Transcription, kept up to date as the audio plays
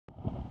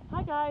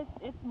Hi guys,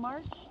 it's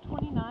March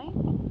 29th,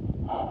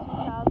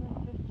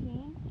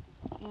 2015,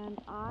 and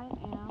I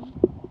am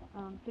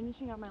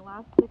finishing up my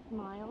last 6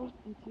 miles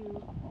into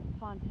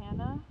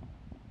Fontana.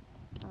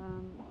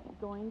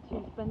 Going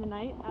to spend the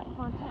night at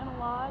Fontana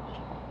Lodge.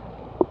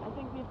 I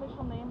think the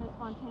official name is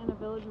Fontana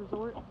Village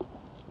Resort,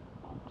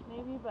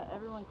 maybe, but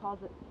everyone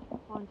calls it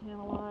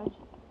Fontana Lodge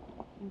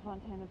in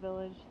Fontana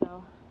Village,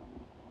 so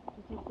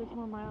just have 6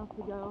 more miles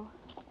to go.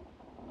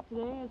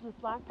 Today is a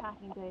slack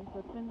packing day, so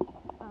it's been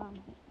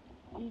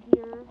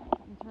easier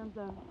in terms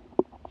of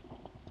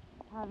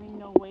having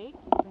no weight.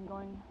 I've been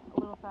going a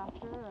little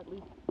faster, or at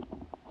least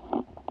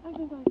I've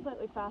been going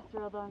slightly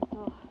faster, although I'm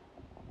still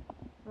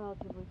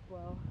relatively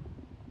slow.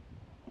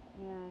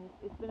 And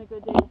it's been a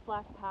good day to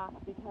slack pack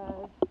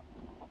because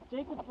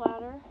Jacob's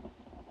Ladder,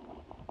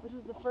 which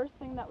was the first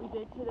thing that we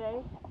did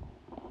today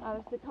out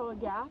of Sequoia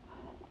Gap,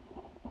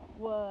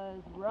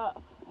 was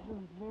rough. It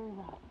was very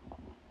rough.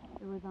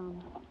 It was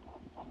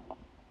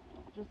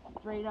just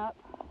straight up,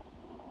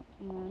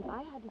 and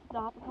I had to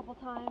stop a couple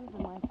times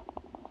and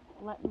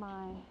let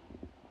my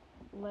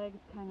legs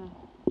kind of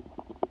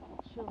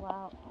chill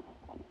out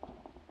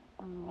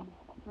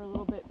for a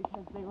little bit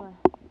because they were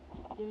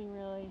getting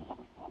really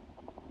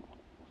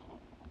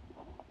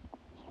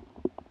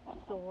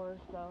sore,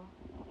 so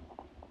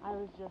I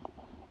was just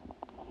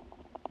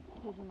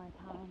taking my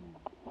time and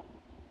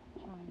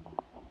trying to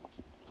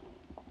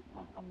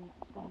acclimate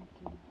them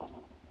to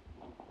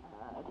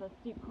the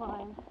steep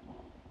climb.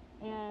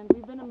 And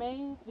we've been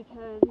amazed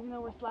because even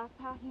though we're slack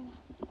packing,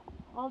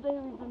 all day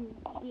we've been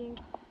being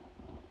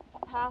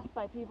passed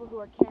by people who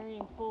are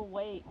carrying full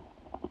weight.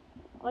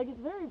 Like,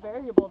 it's very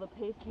variable the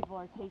pace people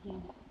are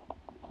taking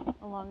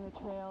along the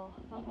trail.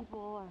 Some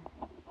people are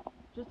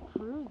just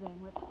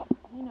cruising with,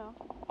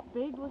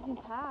 big looking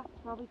packs,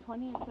 probably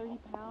 20 or 30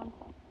 pound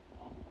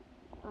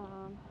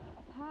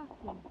packs,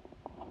 and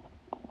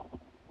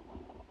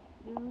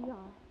here we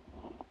are,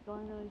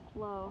 going really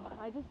slow.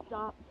 I just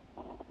stopped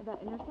at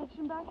that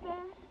intersection back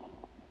there,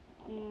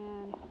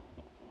 and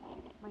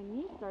my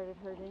knee started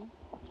hurting,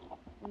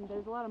 and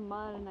there's a lot of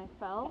mud, and I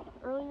fell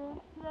earlier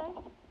today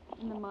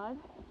in the mud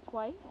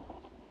twice,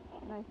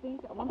 and I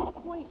think at one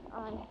point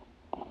I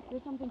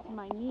did something to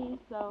my knee,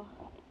 so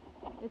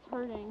it's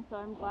hurting. So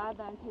I'm glad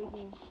that I'm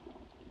taking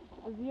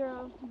a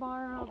 0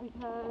 tomorrow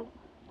because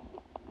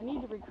I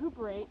need to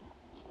recuperate.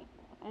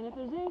 And if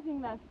there's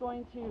anything that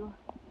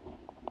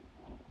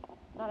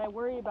I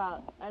worry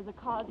about as a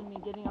cause of me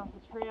getting off the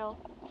trail,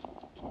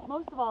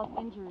 most of all it's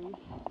injuries,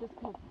 just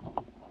because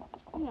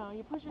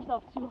you push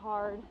yourself too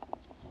hard,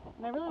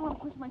 and I really want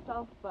to push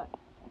myself, but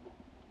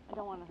I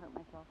don't want to hurt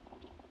myself,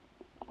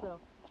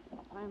 so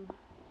I'm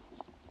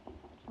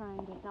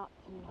trying to not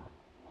to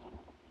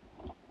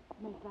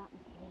make that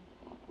mistake.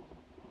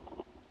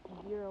 The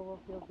 0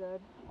 will feel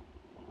good.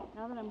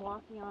 Now that I'm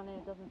walking on it,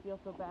 it doesn't feel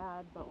so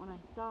bad, but when I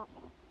stopped,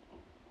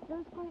 it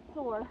was quite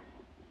sore,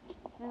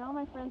 and all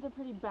my friends are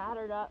pretty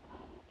battered up.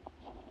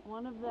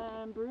 One of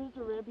them bruised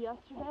a rib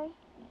yesterday,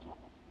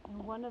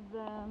 and one of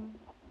them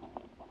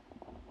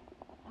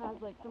has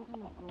some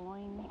kind of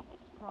groin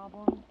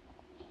problem,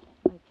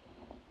 like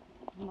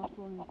his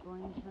muscle in his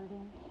groin is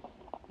hurting,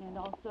 and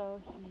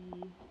also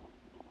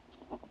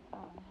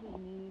his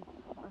knees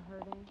are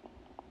hurting,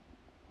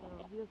 so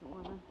he doesn't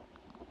want to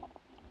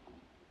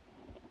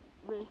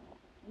risk,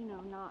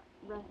 not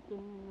resting.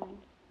 And then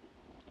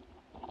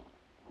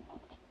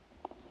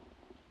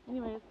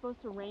anyway, it's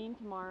supposed to rain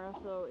tomorrow,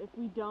 so if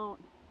we don't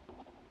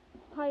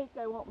hike,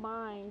 I won't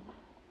mind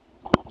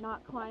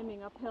not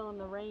climbing uphill in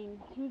the rain.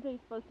 Tuesday's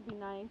supposed to be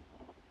nice,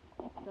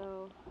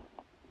 so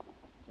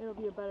it'll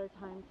be a better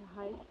time to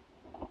hike,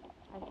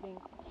 I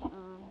think.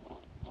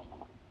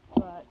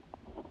 But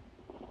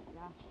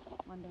yeah,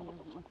 Monday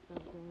doesn't look so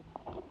good.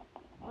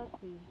 Let's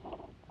see.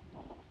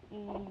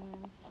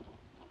 And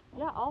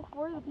yeah, all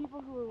 4 of the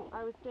people who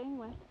I was staying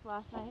with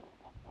last night,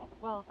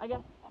 well, I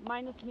guess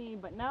minus me,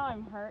 but now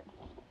I'm hurt,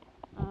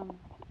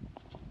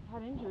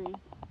 had injuries.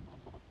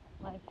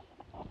 Like,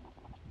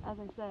 as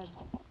I said,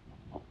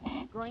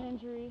 groin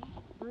injury,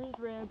 bruised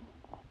rib,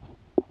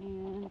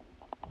 and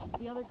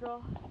the other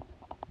girl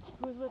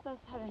who was with us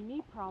had a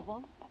knee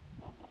problem,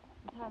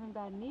 was having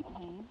bad knee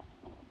pain.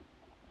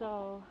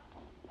 So,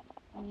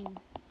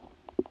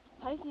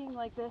 hiking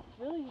like this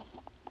really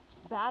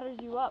batters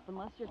you up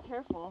unless you're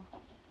careful.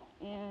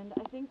 And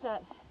I think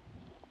that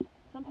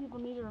some people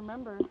need to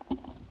remember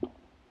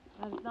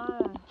that it's not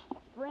a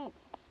sprint,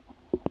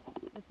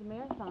 it's a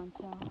marathon.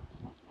 So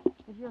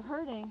if you're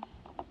hurting,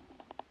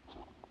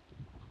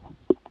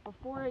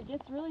 before it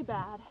gets really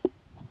bad,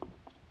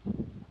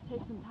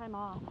 take some time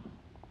off.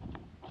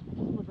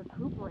 Just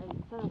recuperate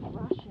instead of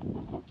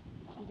rushing.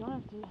 You don't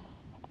have to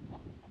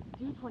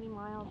do 20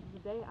 miles a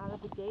day out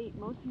of the gate.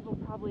 Most people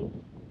probably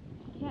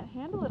can't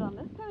handle it on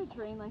this kind of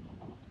terrain. Like,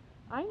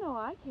 I know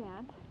I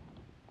can't.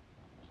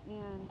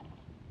 And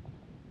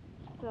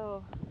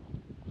so,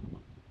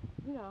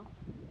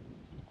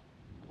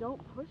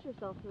 don't push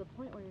yourself to the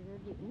point where you're going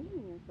to be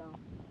injuring yourself.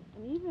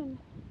 And even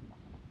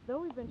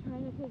though we've been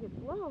trying to take it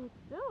slow, it's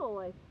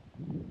still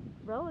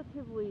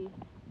relatively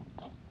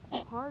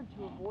hard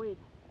to avoid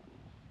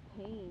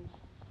pain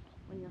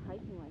when you're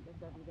hiking like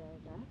this every day, I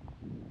guess.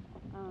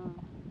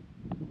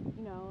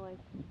 You know, like,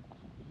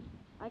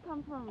 I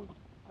come from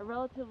a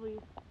relatively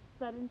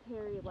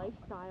sedentary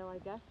lifestyle, I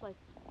guess. Like,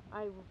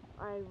 I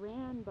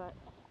ran, but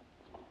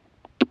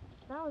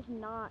that was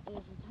not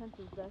as intense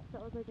as this.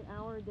 That was like an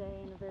hour a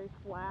day in a very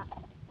flat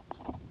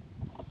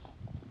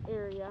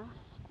area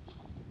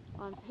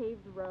on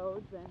paved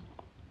roads, and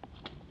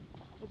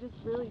it's just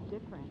really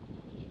different.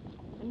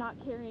 And not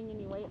carrying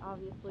any weight,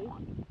 obviously.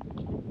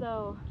 And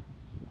so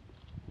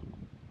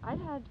I'd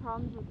had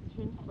problems with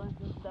shin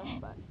splints and stuff,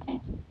 but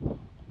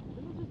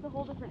this is just a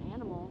whole different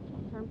animal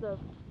in terms of,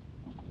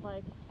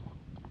 like,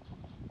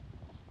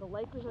 the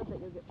likelihood that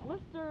you'll get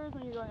blisters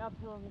when you're going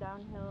uphill and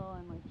downhill,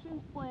 and like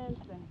shin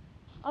splints and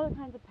other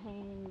kinds of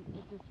pain.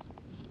 It just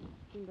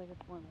seems like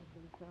it's more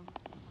likely. So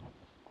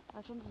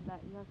that's something that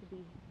you have to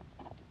be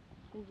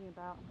thinking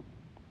about,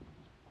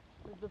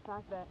 is the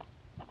fact that,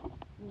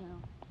 you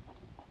know,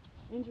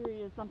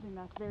 injury is something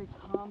that's very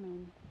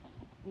common,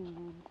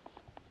 and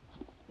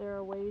there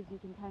are ways you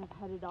can kind of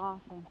head it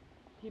off, and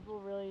people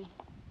really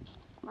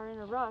are in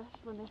a rush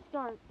when they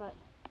start, but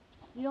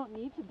you don't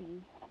need to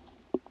be,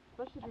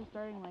 especially if you're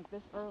starting like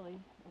this early,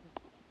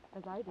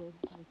 as I did.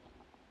 Like,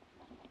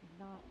 it's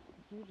not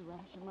a huge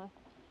rush unless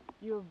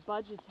you have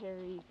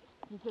budgetary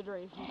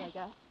considerations, I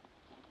guess,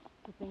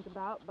 to think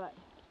about. But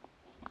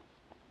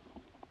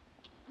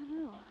I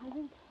don't know,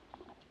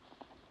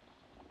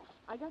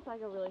 I guess I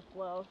go really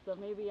slow, so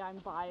maybe I'm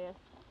biased,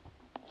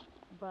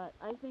 but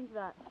I think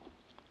that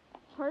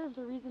part of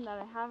the reason that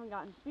I haven't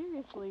gotten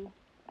seriously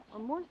or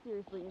more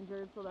seriously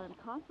injured, so that I'm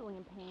constantly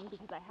in pain,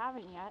 because I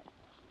haven't yet,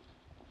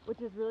 which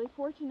is really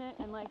fortunate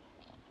and, like,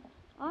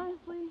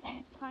 honestly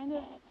kind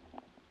of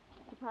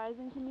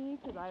surprising to me,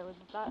 because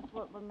that's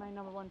what my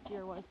number one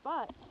fear was.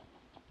 But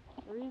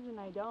the reason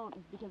I don't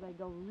is because I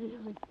go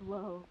really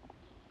slow,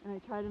 and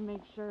I try to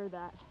make sure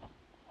that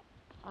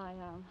I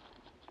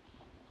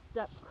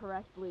step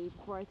correctly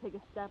before I take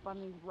a step on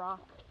these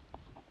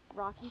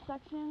rocky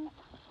sections,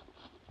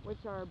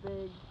 which are a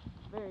big,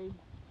 very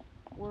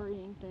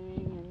worrying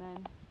thing. And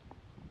then,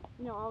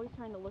 you know, always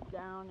trying to look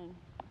down and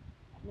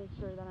make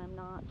sure that I'm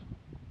not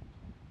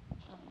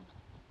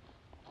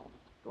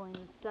going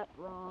to step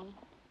wrong,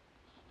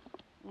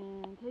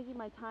 and taking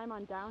my time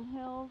on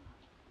downhills,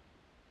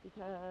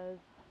 because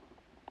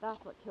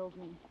that's what kills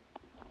me.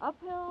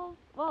 Uphill,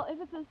 well, if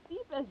it's as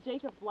steep as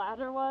Jacob's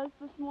Ladder was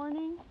this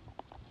morning,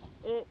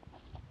 it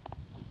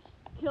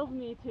kills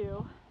me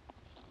too,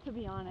 to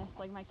be honest.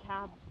 Like, my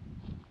calves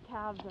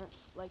are,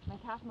 like, my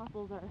calf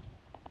muscles are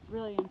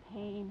really in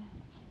pain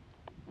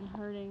and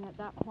hurting at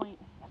that point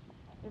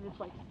if it's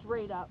like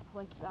straight up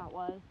like that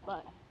was.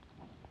 But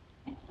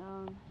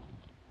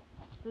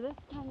for this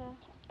kind of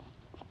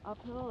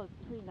uphill, it's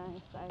pretty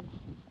nice. I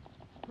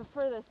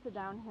prefer this to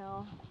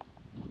downhill,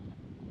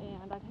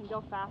 and I can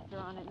go faster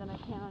on it than I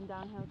can on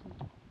downhill,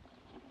 because,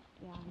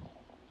 yeah,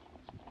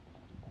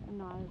 I'm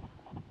not as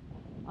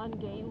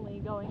ungainly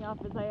going up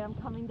as I am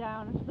coming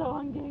down. I'm so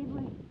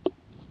ungainly.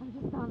 I'm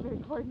just not very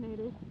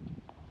coordinated.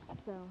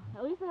 So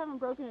at least I haven't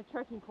broken a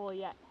trekking pole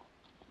yet.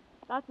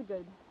 That's a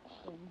good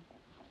thing.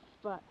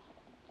 But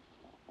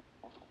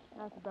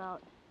that's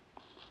about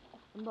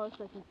the most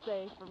I can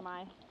say for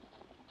my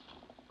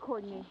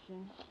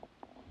coordination.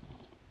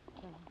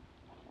 So,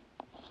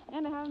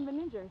 and I haven't been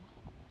injured.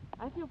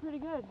 I feel pretty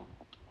good,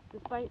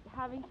 despite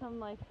having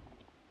some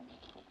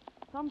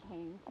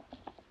pain.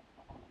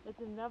 It's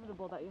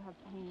inevitable that you have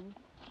pain,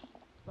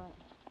 but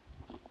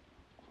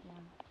yeah,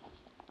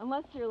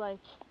 unless you're like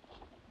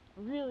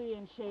really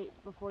in shape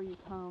before you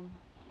come.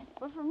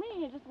 But for me,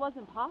 it just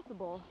wasn't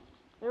possible.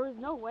 There was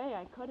no way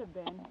I could have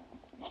been.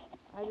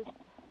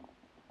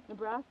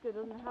 Nebraska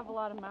doesn't have a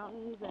lot of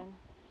mountains, and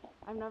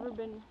I've never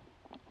been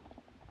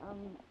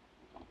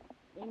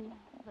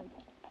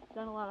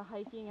done a lot of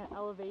hiking at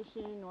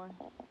elevation or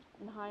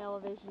in high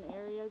elevation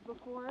areas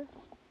before.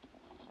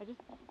 I just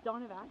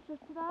don't have access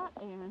to that,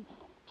 and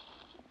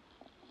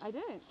I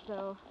didn't,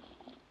 so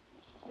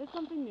it's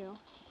something new,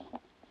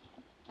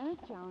 and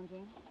it's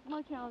challenging,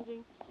 more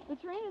challenging. The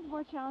terrain is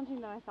more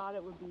challenging than I thought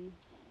it would be.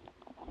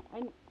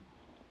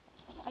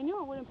 I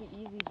knew it wouldn't be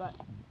easy, but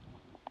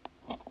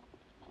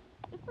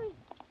it's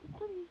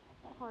pretty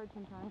hard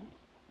sometimes.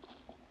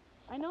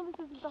 I know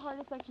this isn't the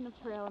hardest section of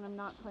trail, and I'm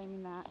not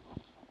claiming that,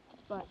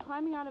 but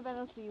climbing out of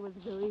NOC was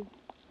really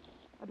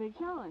a big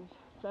challenge,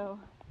 so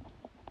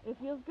it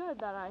feels good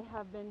that I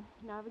have been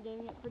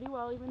navigating it pretty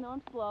well, even though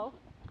I'm slow,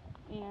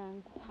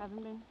 and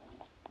haven't been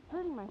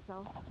hurting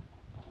myself.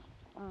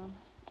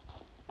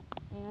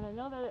 And I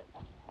know that it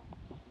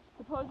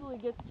supposedly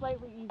gets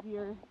slightly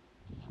easier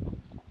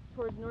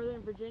towards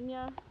northern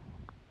Virginia,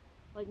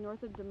 like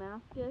north of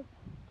Damascus,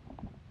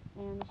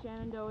 and the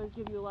Shenandoahs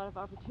give you a lot of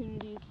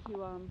opportunities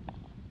to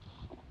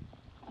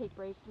take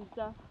breaks and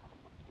stuff.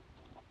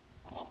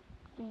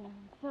 And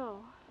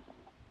so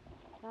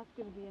that's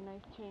going to be a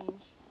nice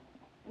change,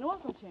 and a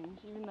welcome change,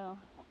 even though,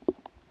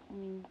 I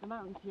mean, the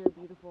mountains here are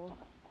beautiful,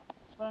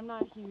 but I'm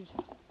not a huge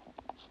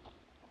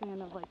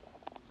fan of, like,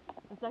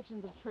 the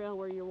sections of trail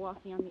where you're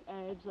walking on the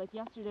edge. Like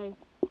yesterday,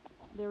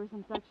 there were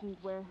some sections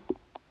where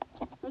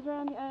I was right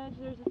on the edge,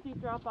 there's a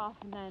steep drop off,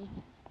 and then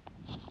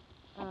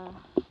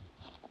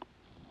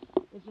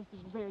it's just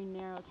a very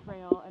narrow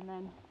trail, and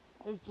then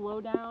there's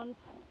blowdowns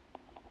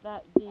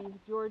that the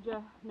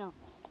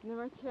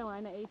North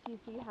Carolina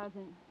ATC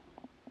hasn't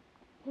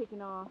taken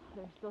off.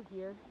 They're still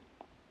here,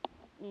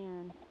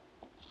 and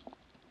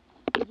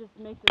it just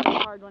makes it really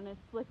hard when it's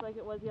slick like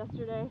it was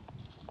yesterday,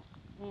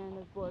 and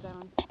there's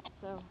blowdowns.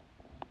 So,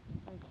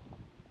 like,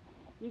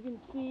 you can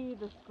see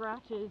the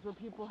scratches where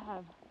people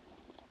have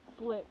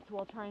slipped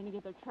while trying to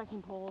get their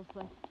trekking poles,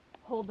 like,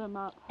 hold them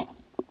up.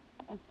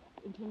 It's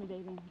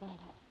intimidating, but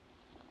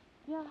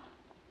yeah,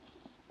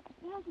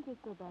 it hasn't been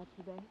so bad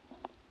today,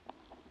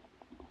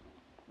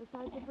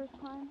 besides the first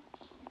climb.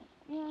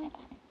 And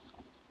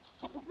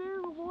it's very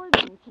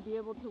rewarding to be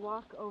able to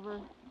walk over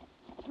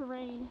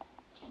terrain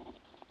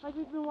like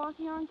we've been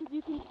walking on, because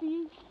you can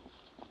see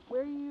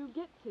where you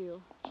get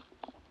to.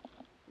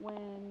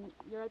 When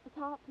you're at the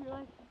top, you're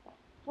like,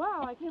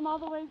 wow, I came all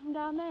the way from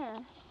down there,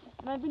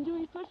 and I've been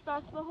doing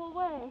switchbacks the whole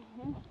way.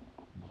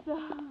 So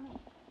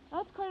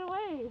that's quite a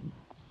ways.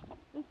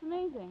 It's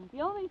amazing.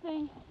 The only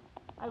thing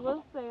I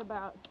will say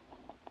about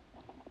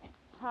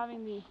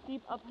having these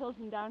steep uphills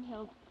and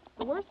downhills,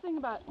 the worst thing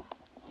about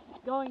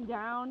going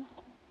down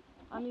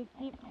on these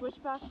steep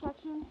switchback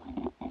sections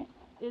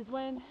is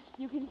when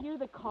you can hear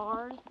the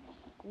cars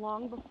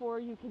long before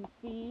you can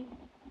see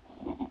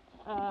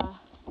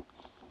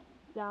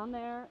down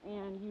there,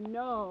 and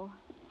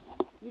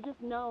you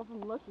just know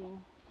from looking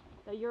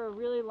that you're a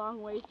really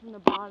long ways from the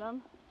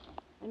bottom,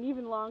 and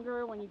even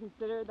longer when you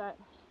consider that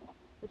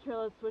the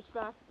trail has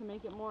switchbacks to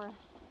make it more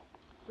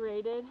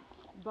graded,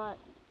 but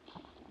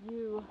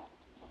you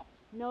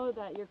know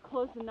that you're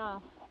close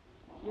enough,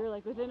 you're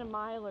like within a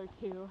mile or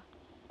two,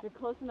 you're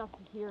close enough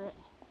to hear it.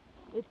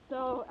 It's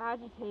so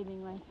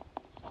agitating. Like,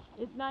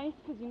 it's nice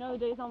because you know the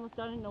day's almost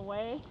done in a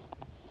way,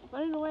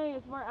 but in a way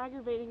it's more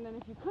aggravating than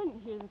if you couldn't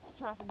hear the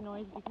traffic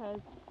noise, because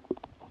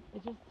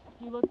it's just,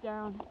 you look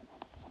down.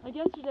 Like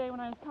yesterday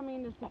when I was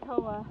coming into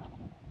Socoa,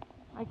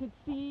 I could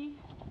see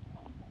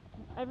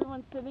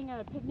everyone sitting at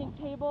a picnic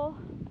table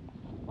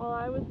while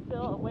I was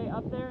still way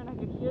up there, and I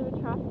could hear the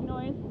traffic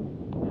noise,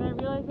 and I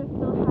realized I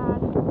still had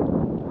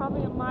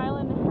probably a mile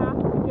and a half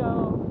to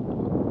go,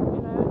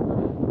 and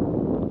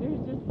it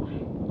was just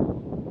like,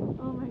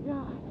 oh my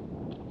god,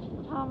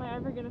 how am I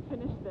ever going to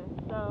finish this?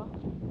 So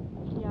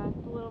yeah,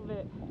 it's a little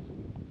bit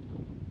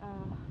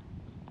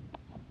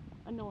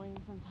annoying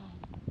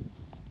sometimes,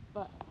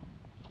 but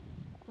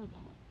it's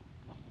okay.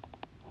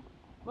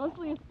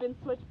 Mostly it's been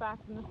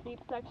switchbacks in the steep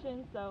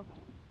section, so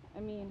I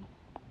mean,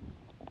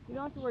 you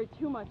don't have to worry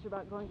too much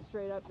about going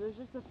straight up. There's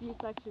just a few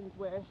sections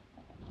where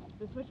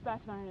the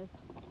switchbacks aren't as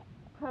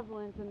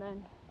prevalent, and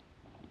then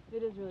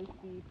it is really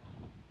steep.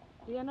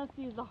 The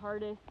NOC is the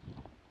hardest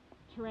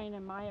terrain,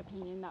 in my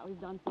opinion, that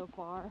we've done so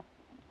far,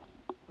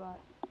 but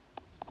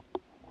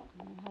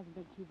I mean, it hasn't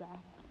been too bad.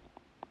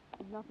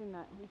 There's nothing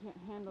that we can't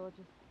handle, it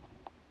just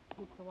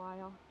takes a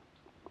while.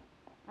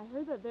 I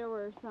heard that there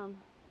were some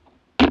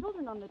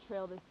children on the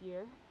trail this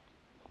year,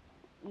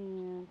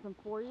 and some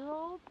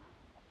 4-year-olds,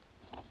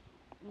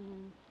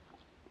 and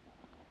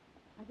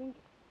I think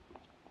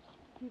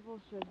people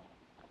should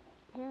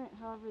parent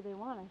however they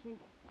want. I think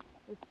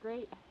it's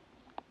great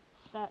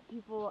that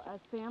people as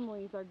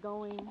families are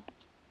going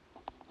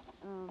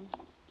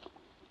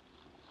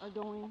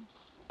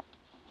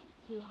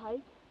to hike,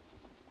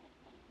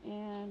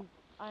 and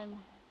I'm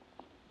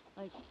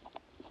like,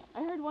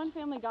 I heard one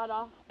family got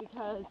off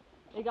because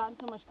they got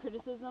so much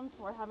criticism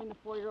for having the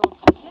 4-year-old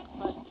hike it,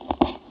 but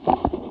I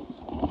think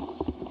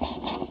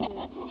some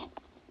kids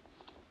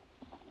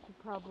could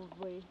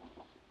probably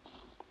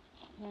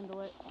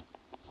handle it.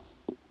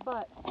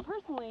 But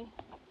personally,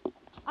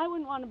 I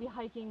wouldn't want to be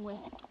hiking with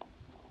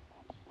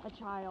a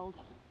child,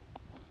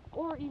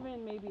 or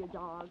even maybe a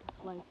dog,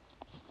 like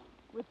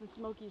with the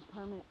Smokies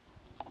permits,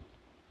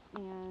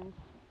 or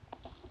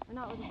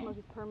not with the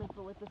Smokies permits,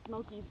 but with the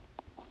Smokies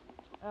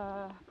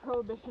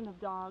prohibition of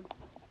dogs.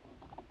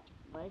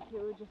 Like,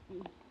 it would just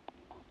be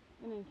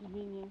an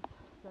inconvenience.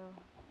 So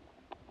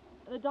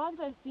the dogs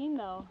I've seen,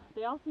 though,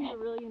 they all seem to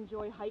really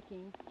enjoy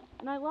hiking,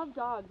 and I love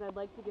dogs. I'd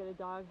like to get a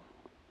dog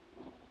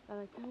that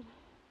I could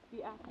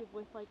be active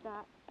with like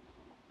that.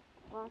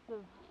 Lots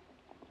of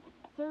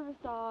service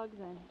dogs,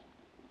 and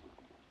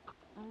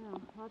I don't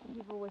know, lots of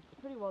people with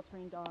pretty well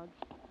trained dogs.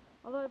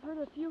 Although I've heard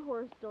a few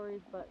horror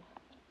stories, but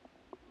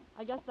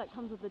I guess that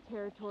comes with the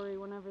territory.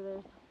 Whenever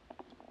there's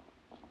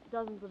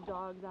dozens of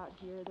dogs out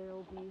here, there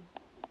will be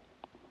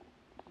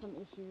some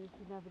issues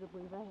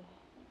inevitably.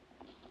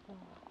 So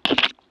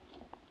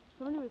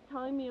somebody was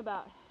telling me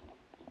about,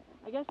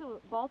 I guess it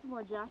was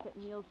Baltimore Jack at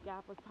Neal's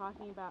Gap was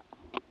talking about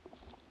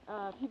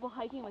people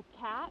hiking with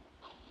cats,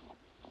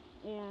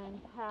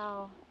 and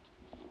how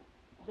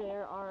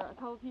there are a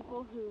couple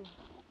people who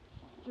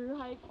thru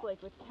hikes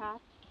like with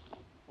cats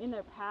in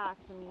their packs.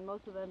 I mean,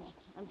 most of them,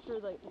 I'm sure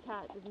like the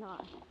cat is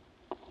not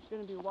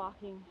going to be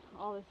walking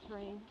all this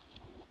terrain,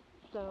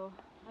 so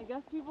I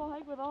guess people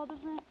hike with all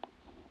different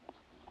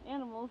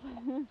animals.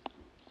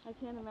 I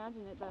can't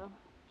imagine it though.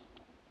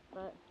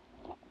 But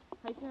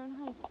hike your own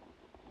hike.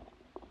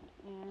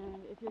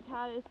 And if your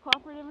cat is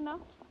cooperative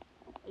enough,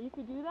 you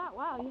could do that.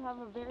 Wow, you have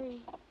a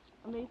very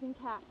amazing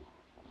cat.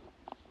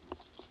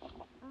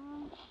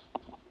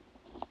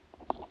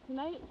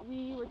 Tonight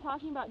we were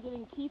talking about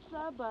getting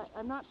pizza, but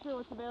I'm not sure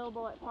what's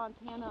available at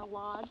Fontana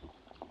Lodge.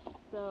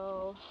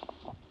 So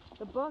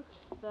the book,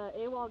 the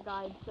AWOL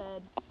guide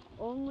said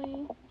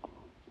only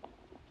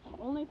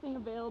thing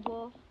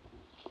available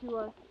to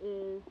us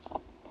is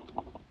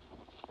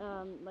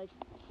like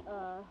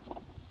a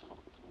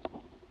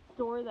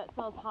store that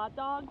sells hot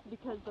dogs,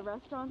 because the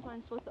restaurants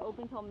aren't supposed to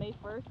open until May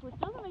 1st, which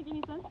doesn't make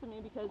any sense to me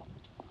because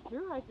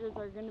thru-hikers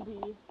are going to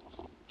be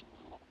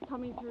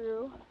coming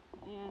through,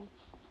 and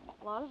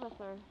a lot of us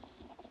are,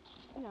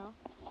 you know,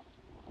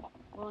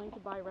 willing to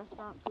buy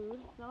restaurant food.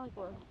 It's not like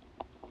we're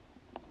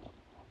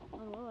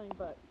unwilling,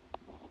 but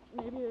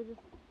maybe they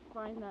just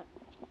find that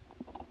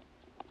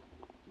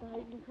the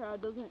hiking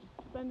crowd doesn't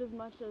spend as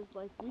much as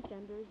like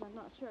weekenders. I'm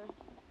not sure.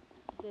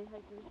 Day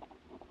hikers.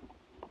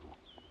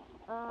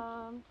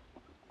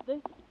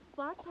 This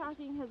slack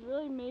packing has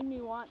really made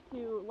me want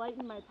to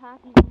lighten my pack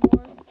even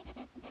more,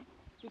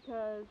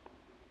 because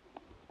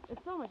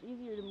it's so much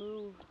easier to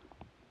move,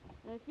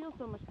 and it feels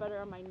so much better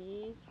on my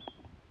knees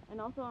and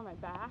also on my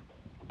back.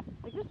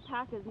 Like, this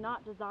pack is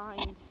not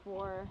designed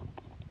for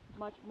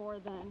much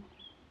more than,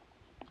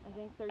 I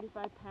think,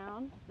 35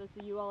 pounds. That's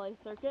the ULA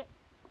circuit,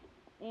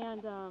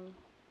 and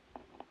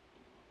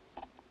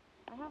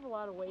I have a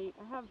lot of weight.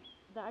 I have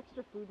the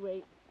extra food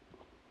weight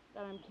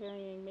that I'm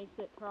carrying makes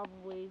it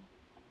probably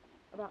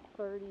about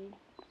 30,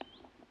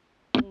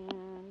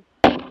 and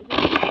it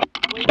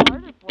just way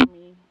harder for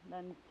me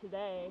than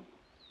today,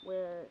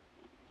 where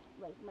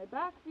like my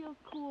back feels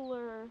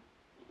cooler,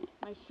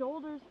 my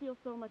shoulders feel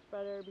so much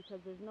better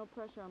because there's no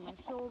pressure on my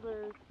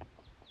shoulders,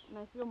 and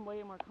I feel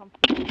way more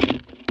comfortable.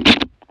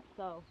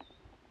 So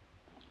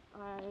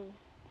I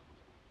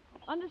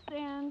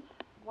understand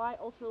why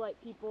ultralight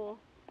people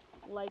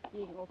like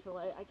being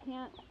ultralight.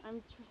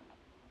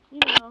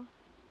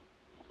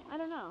 I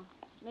don't know.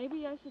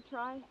 Maybe I should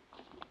try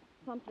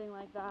something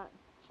like that.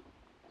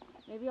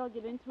 Maybe I'll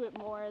get into it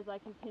more as I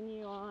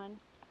continue on.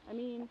 I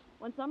mean,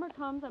 when summer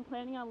comes, I'm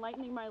planning on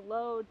lightening my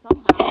load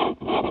somehow.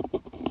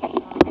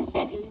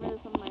 Getting rid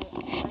of some of my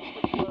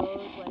extra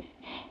clothes. Like,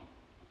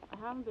 I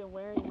haven't been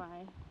wearing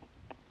my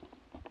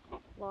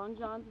long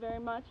johns very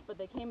much, but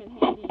they came in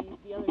handy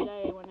the other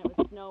day when it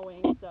was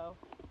snowing, so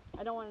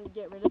I don't want to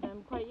get rid of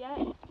them quite yet.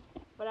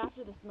 But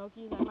after the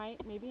Smokies, I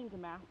might, maybe in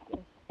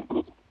Damascus.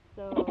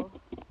 So,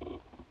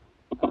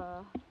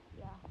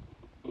 yeah,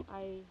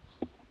 I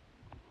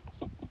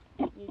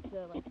need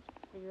to like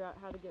figure out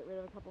how to get rid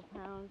of a couple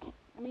pounds.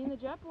 I mean, the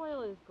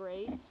Jetboil is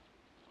great.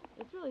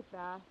 It's really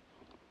fast,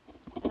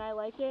 and I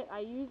like it. I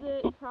use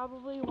it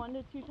probably 1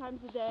 to 2 times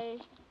a day.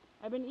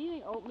 I've been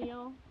eating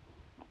oatmeal,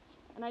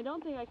 and I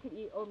don't think I could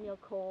eat oatmeal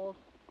cold.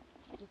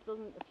 It just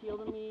doesn't appeal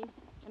to me.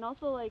 And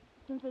also, like,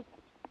 since it's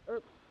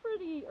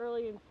pretty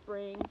early in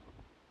spring,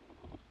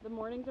 the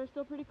mornings are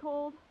still pretty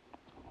cold,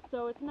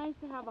 so it's nice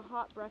to have a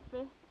hot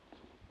breakfast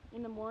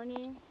in the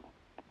morning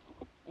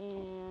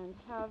and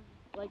have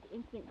like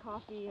instant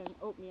coffee and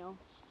oatmeal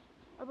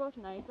are both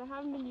nice. I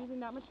haven't been using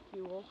that much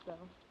fuel, so,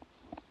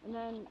 and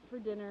then for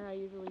dinner I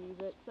usually use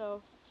it.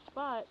 So,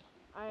 but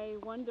I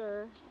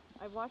wonder,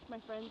 I've watched my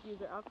friends use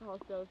their alcohol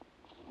stoves,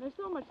 and they're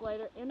so much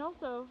lighter, and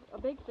also a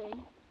big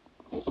thing,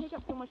 they take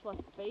up so much less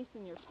space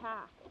in your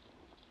pack.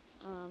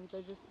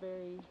 They're just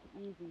very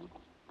easy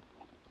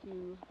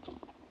to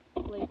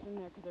place in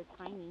there because they're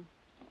tiny.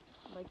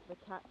 Like the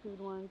cat food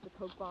ones, the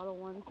Coke bottle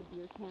ones, the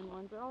beer can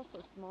ones, they're all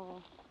so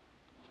small.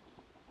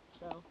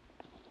 So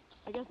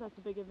I guess that's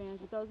a big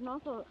advantage with those. And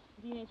also,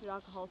 denatured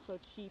alcohol is so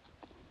cheap.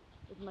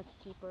 It's much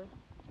cheaper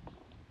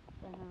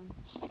than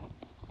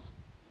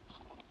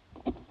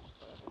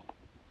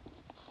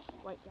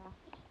white gas.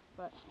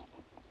 But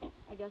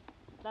I guess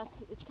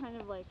it's kind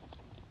of like,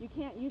 you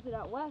can't use it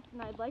out west,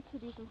 and I'd like to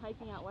do some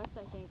hiking out west,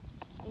 I think,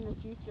 in the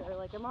future.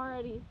 Like, you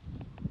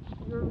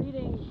were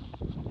reading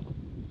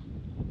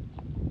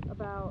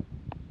about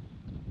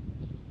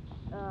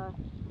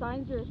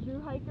signs you're a thru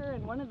hiker,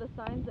 and one of the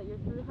signs that you're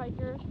thru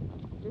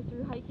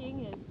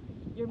hiking is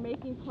you're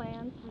making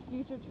plans for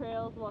future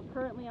trails while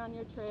currently on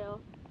your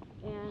trail.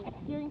 And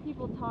hearing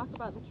people talk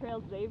about the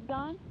trails they've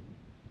done,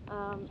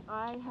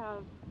 I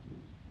have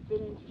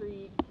been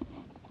intrigued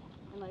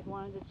and like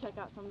wanted to check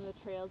out some of the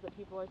trails that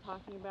people are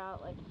talking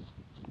about. Like,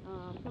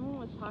 someone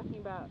was talking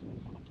about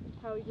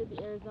how he did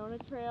the Arizona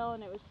trail,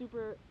 and it was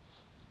super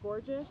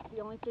gorgeous.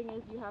 The only thing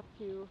is you have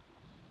to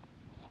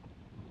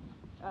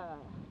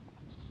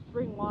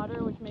bring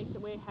water, which makes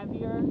it way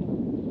heavier,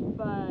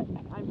 but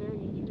I'm very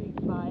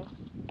intrigued by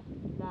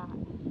that.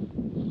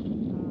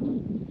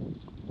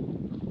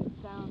 It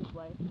sounds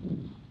like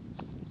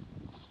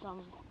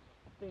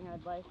something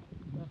I'd like,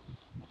 but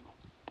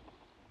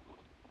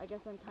I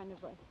guess I'm kind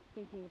of like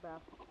thinking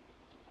about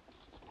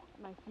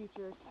my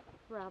future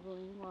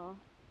traveling while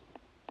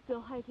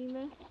still hiking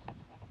this.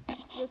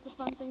 just a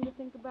fun thing to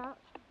think about.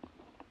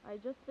 I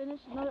just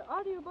finished another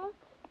audiobook,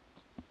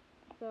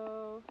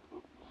 so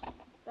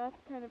that's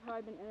kind of how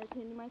I've been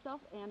entertaining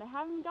myself, and I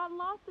haven't gotten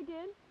lost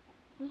again.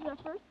 This is our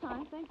first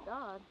time, thank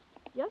God.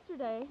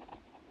 Yesterday,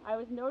 I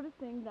was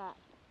noticing that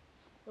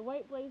the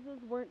white blazes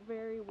weren't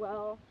very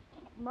well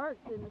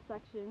marked in the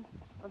section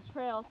of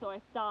trail, so I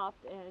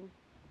stopped and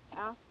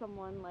asked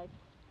someone, like,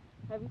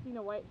 have you seen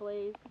a white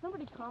blaze? Because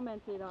somebody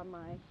commented on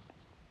my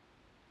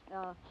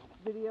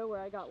video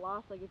where I got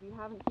lost, like, if you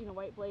haven't seen a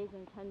white blaze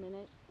in 10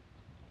 minutes,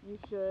 you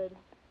should,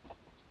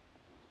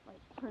 like,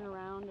 turn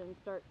around and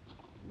start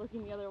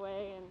looking the other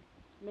way and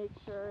make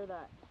sure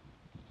that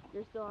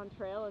you're still on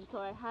trail. And so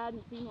I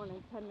hadn't seen one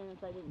in 10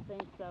 minutes, I didn't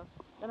think. So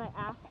then I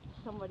asked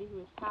somebody who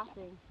was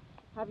passing,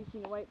 have you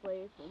seen a white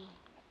blaze? And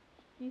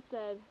he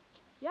said,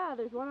 yeah,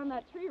 there's one on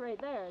that tree right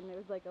there. And there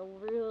was like a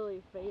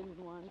really faded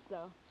one.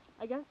 So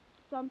I guess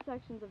some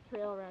sections of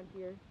trail around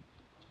here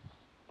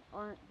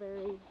aren't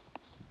very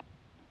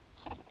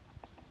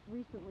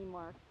recently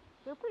marked.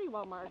 They're pretty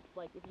well marked,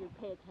 like, if you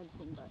pay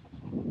attention, but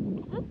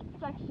this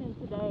section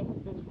today has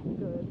been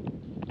good.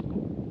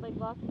 Like,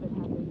 lots of it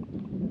has been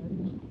good.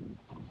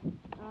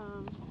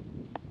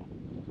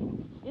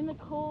 In the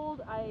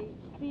cold, I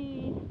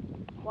see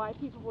why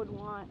people would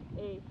want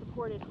a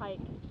supported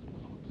hike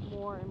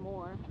more and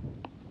more.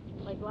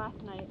 Like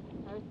last night,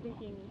 I was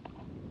thinking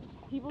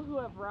people who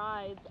have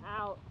rides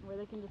out where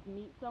they can just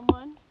meet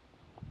someone,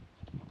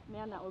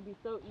 man, that would be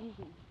so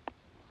easy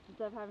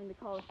instead of having to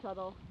call a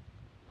shuttle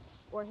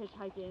or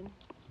hitchhike in,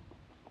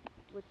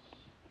 which,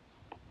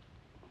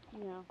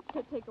 you know,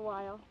 could take a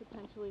while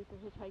potentially for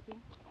hitchhiking.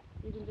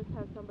 You can just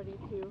have somebody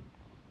to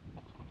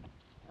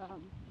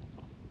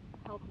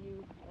help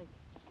you, like,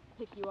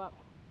 pick you up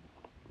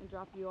and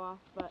drop you off,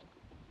 but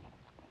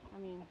I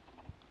mean,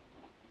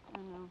 I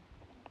don't know.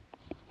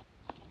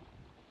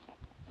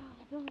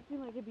 It doesn't seem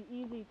like it'd be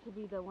easy to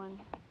be the one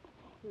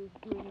who's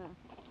doing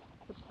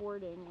the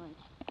supporting. Like,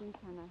 seems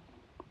kind of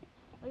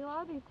like a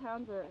lot of these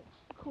towns are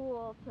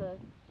cool to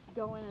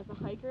go in as a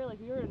hiker. Like,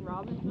 we were in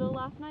Robbinsville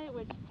last night,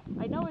 which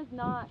I know is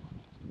not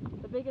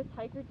the biggest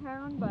hiker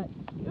town, but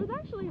it was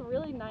actually a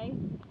really nice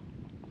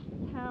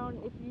town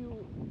if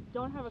you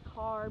don't have a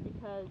car,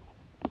 because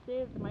we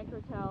stayed at the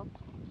microtel.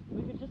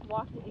 We could just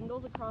walk to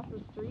Ingalls across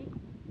the street,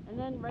 and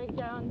then right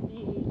around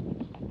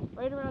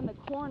the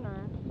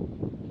corner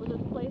was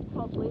this place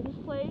called Lynn's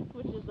Place,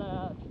 which is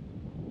a,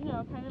 you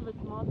know, kind of a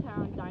small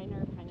town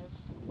diner kind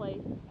of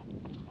place.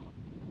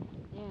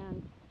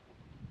 And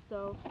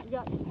so we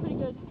got pretty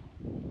good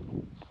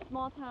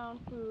small town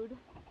food,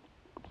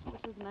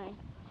 which was nice.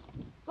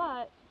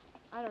 But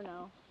I don't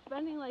know,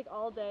 spending like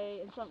all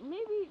day in some,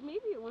 maybe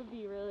it would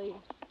be really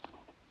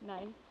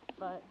nice,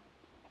 but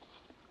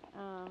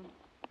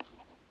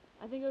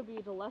I think it would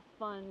be the less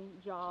fun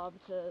job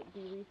to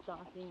be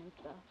restocking and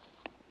stuff.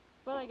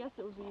 But I guess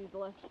it would be the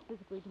less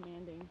physically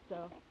demanding.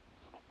 So,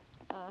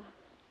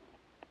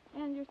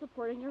 and you're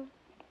supporting your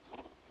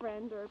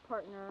friend or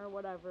partner or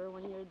whatever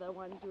when you're the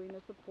one doing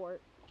the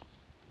support.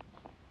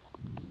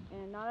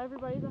 And not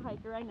everybody's a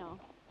hiker, I know.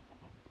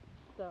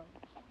 So,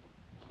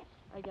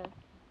 I guess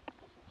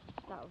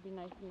that would be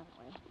nice in that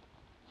way.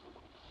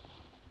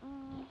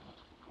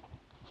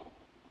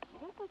 I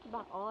guess that's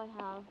about all I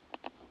have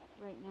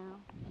right now.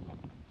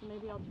 So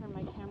maybe I'll turn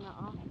my camera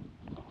off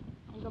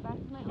and go back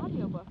to my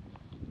audiobook.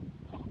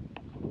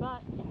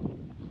 But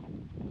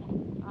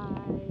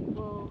I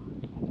will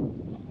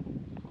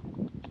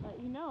let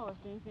you know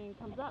if anything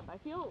comes up. I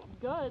feel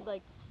good,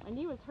 like my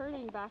knee was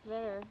hurting back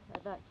there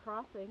at that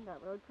crossing,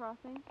 that road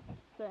crossing.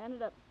 So I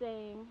ended up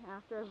staying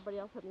after everybody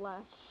else had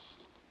left.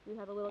 We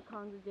had a little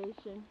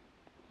congregation,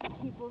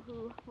 people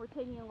who were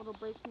taking a little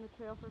break from the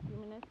trail for a few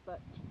minutes, but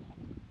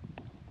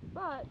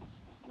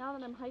now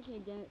that I'm hiking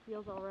again, it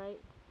feels alright.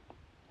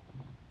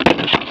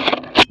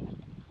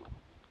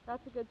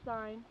 That's a good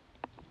sign.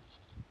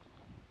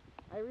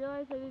 I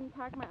realized I didn't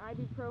pack my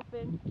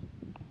ibuprofen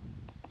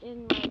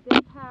in my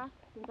day pack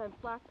since I'm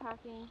flak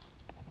packing,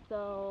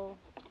 so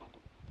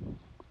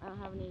I don't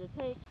have any to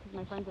take because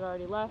my friends had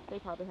already left. They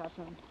probably have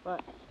some,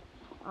 but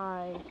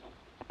I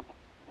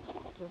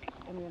just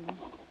am going to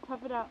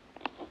tough it out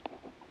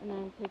and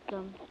then take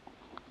some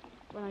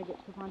when I get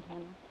to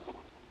Fontana.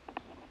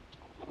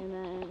 And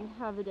then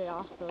have the day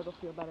off so it'll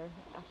feel better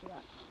after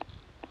that.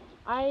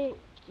 I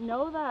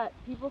know that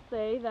people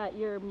say that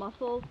your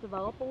muscles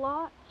develop a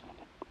lot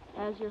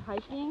as you're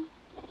hiking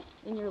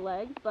in your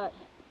legs, but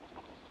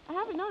I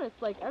haven't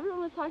noticed. Like, everyone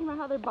was talking about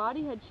how their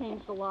body had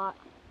changed a lot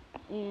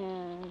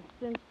and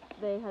since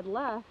they had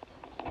left,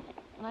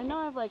 and I know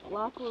I've like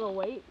lost a little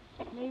weight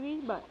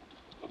maybe, but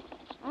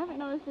I haven't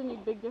noticed any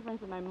big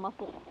difference in my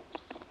muscles.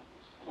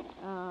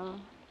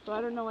 So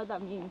I don't know what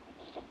that means.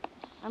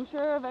 I'm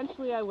sure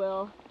eventually I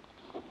will.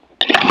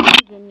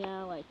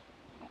 Virginia, like,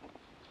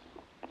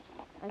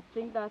 I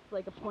think that's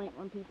like a point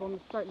when people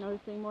start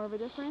noticing more of a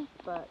difference,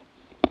 but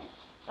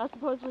that's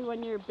supposedly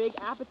when your big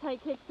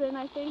appetite kicks in,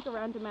 I think,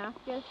 around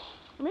Damascus,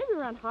 or maybe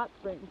around Hot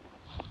Springs.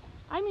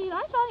 I mean,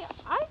 I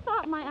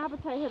thought my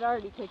appetite had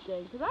already kicked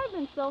in, because I've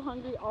been so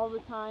hungry all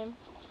the time,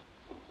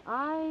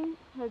 I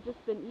have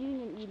just been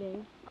eating and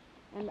eating,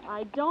 and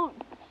I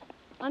don't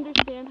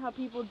understand how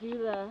people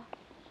do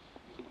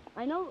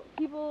I know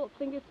people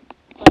think it's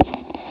like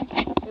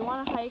they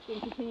want to hike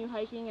and continue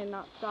hiking and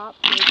not stop,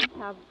 so they just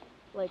have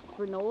like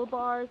granola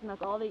bars and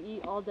that's all they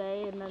eat all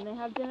day and then they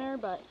have dinner,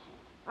 but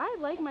I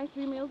like my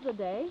 3 meals a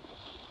day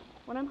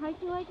when I'm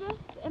hiking like this,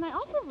 and I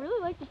also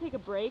really like to take a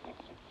break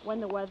when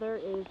the weather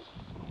is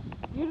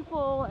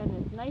beautiful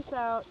and it's nice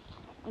out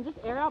and just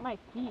air out my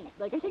feet.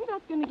 Like, I think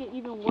that's going to get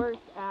even worse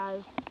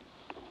as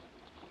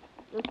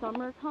the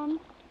summer comes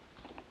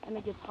and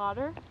it gets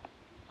hotter,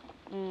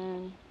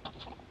 and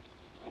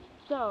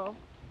so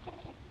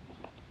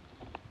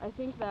I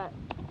think that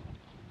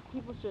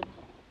people should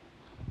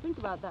think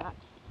about that.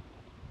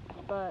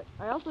 But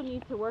I also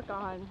need to work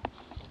on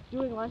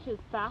doing lunches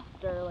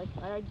faster. Like,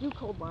 I do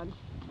cold lunch.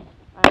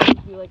 I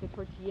always do like a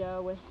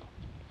tortilla with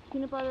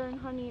peanut butter and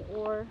honey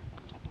or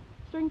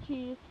string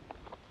cheese,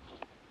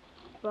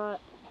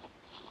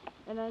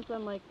 and then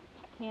some like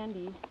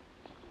candy.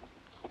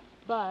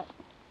 But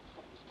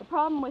the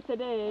problem with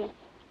it is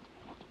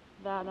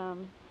that I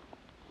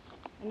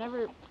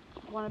never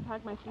want to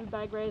pack my food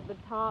bag right at the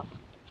top,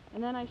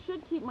 and then I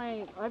should keep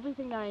my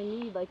everything that I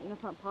need like in the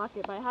front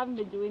pocket, but I haven't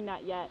been doing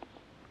that yet,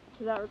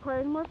 so that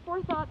requires more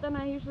forethought than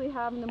I usually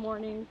have in the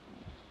mornings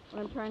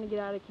when I'm trying to get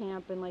out of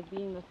camp and like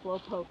being the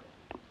slowpoke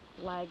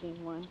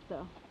lagging one.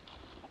 So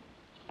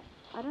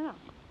I don't know.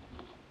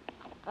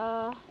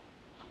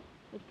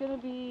 It's gonna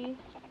be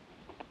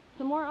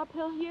some more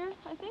uphill here,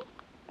 I think,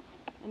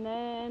 and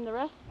then the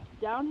rest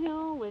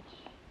downhill, which,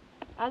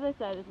 as I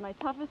said, is my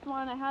toughest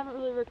one. I haven't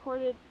really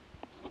recorded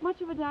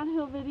much of a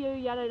downhill video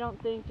yet, I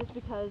don't think, just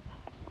because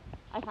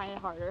I find it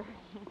harder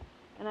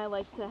and I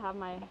like to have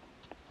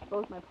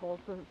both my poles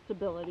for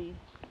stability.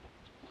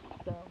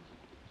 So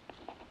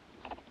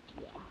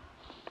yeah.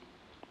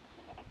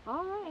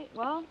 Alright,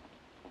 well,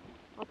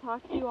 I'll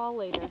talk to you all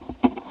later.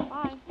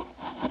 Bye.